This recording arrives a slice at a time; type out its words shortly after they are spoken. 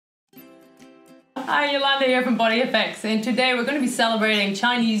Hi, Yolanda here from Body Effects, and today we're going to be celebrating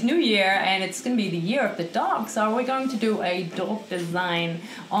Chinese New Year, and it's going to be the year of the dog, so we're going to do a dog design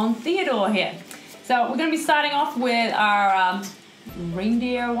on Theodore here. So we're going to be starting off with our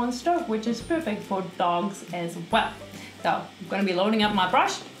reindeer one stroke, which is perfect for dogs as well. So I'm going to be loading up my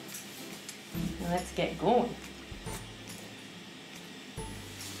brush, and let's get going.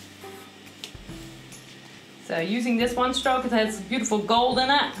 So using this one stroke, it has beautiful gold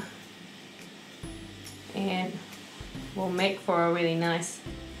in it, and will make for a really nice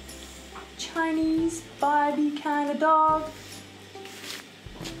Chinese vibey kind of dog.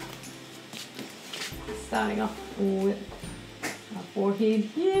 Starting off with our forehead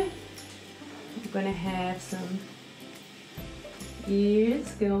here, we're going to have some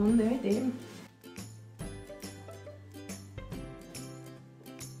ears going right there.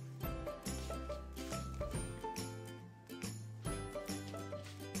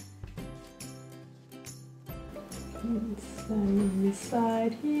 On this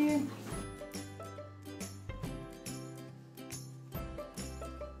side here.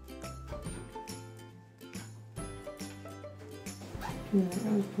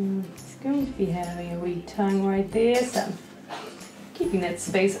 It's going to be having a wee tongue right there, so keeping that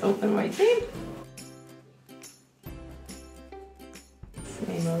space open right there.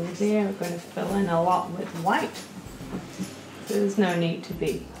 Same over there, we're going to fill in a lot with white, so there's no need to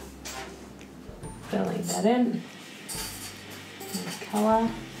be filling that in. Color.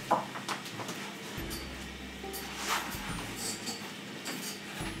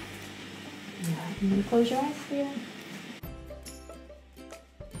 Can you close your eyes here?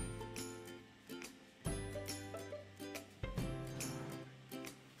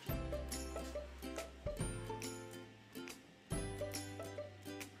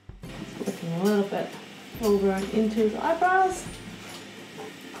 Looking a little bit over and into his eyebrows.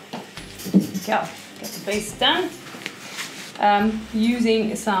 There we go. Get the base done.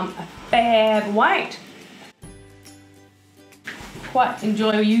 Using some Fab White. Quite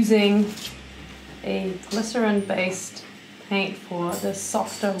enjoy using a glycerin based paint for the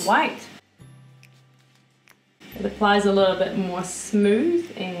softer white. It applies a little bit more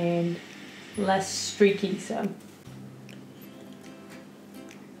smooth and less streaky, so.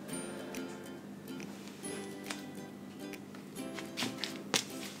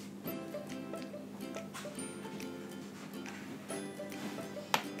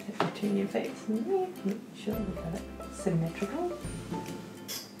 Turn your face and make sure we got it symmetrical.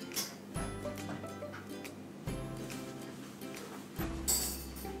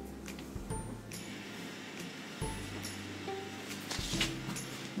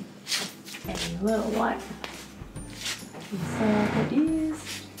 And a little white inside the ears.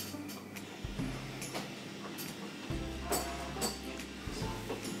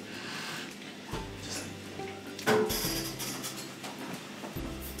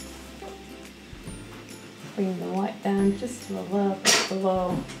 Bring the white down just a little bit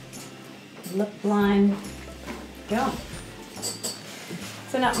below the lip line. Go.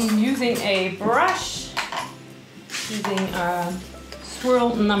 So now I'm using a brush, using our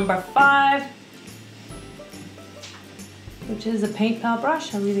Swirl number 5, which is a paint pal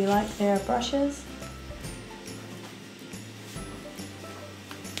brush. I really like their brushes.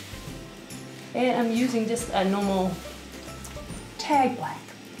 And I'm using just a normal tag black.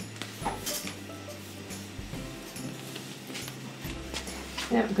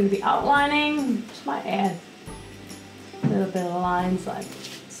 Now we're going to be outlining. Just might add a little bit of lines, like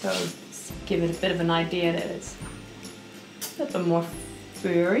so, just give it a bit of an idea that it's a little bit more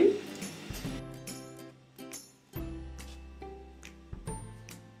furry.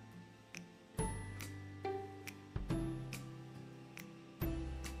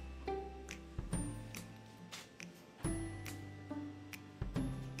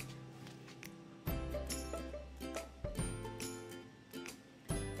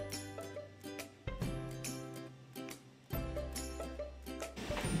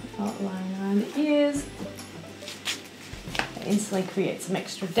 Outline around the ears. That instantly creates some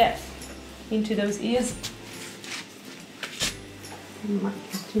extra depth into those ears. We might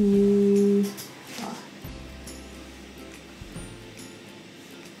continue.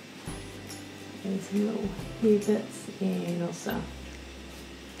 There's some little hair bits, and also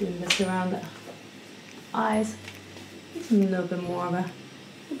doing this around the eyes. It's a little bit more of a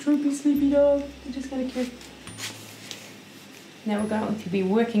droopy, sleepy dog. You just gotta care. Now we're going to be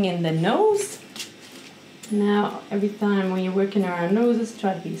working in the nose. Now, every time when you're working around noses,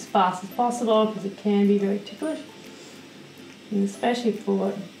 try to be as fast as possible because it can be very ticklish. And especially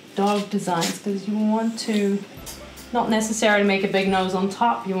for dog designs, because you want to not necessarily make a big nose on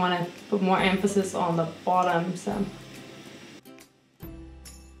top. You want to put more emphasis on the bottom. So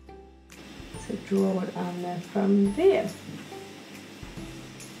draw it on there from there.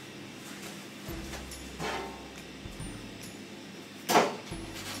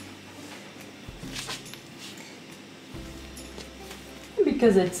 And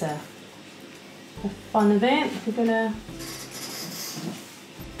because it's a fun event, we're gonna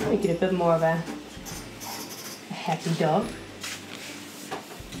make it a bit more of a happy dog.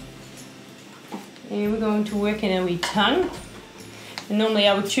 And we're going to work in a wee tongue. And normally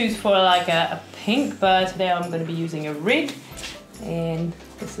I would choose for like a pink, but today I'm going to be using a red. And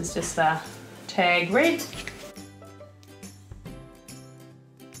this is just a tag red.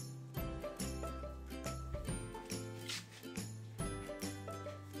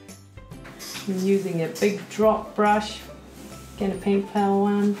 I'm using a big drop brush, again a pink pale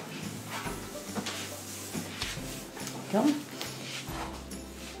one. Come.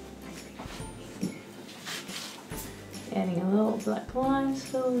 Adding a little black line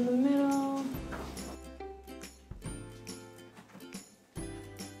still in the middle.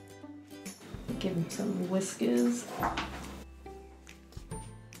 Give him some whiskers.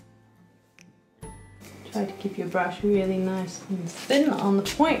 Try to keep your brush really nice and thin on the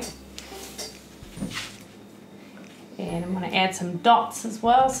point. And I'm going to add some dots as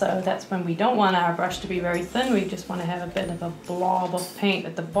well, so that's when we don't want our brush to be very thin. We just want to have a bit of a blob of paint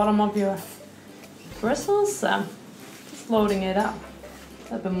at the bottom of your bristles. So just loading it up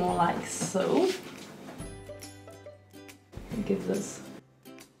a bit more like so. It gives us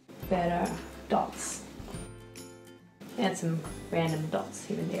better dots. Add some random dots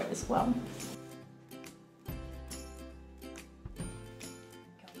here and there as well.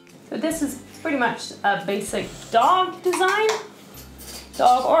 So this is pretty much a basic dog design,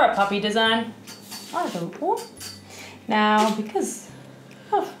 dog or a puppy design, either or. Now, because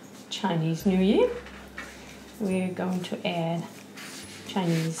of Chinese New Year, we're going to add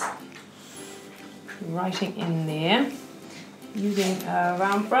Chinese writing in there using a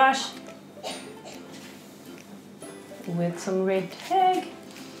round brush with some red tag,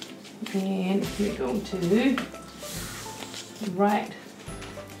 and we're going to write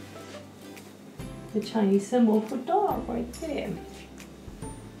the Chinese symbol for dog right there.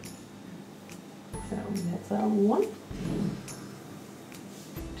 So that's our 1,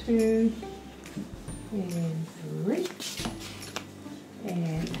 2, and 3.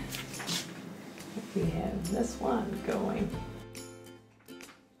 And we have this one going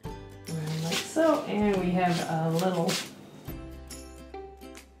around like so, and we have a little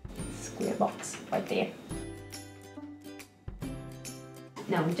square box right there.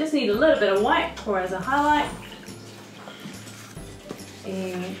 Now we just need a little bit of white or as a highlight,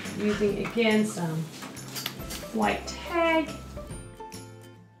 and using again some white tag.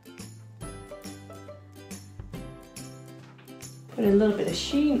 Put a little bit of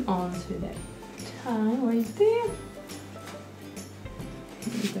sheen onto that tongue right there.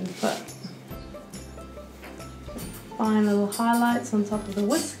 You can put fine little highlights on top of the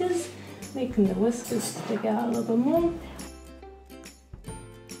whiskers, making the whiskers stick out a little bit more.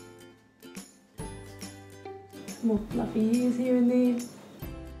 More fluffy ears here and there.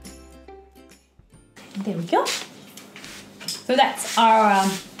 There we go. So that's our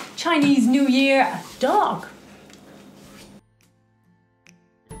Chinese New Year dog.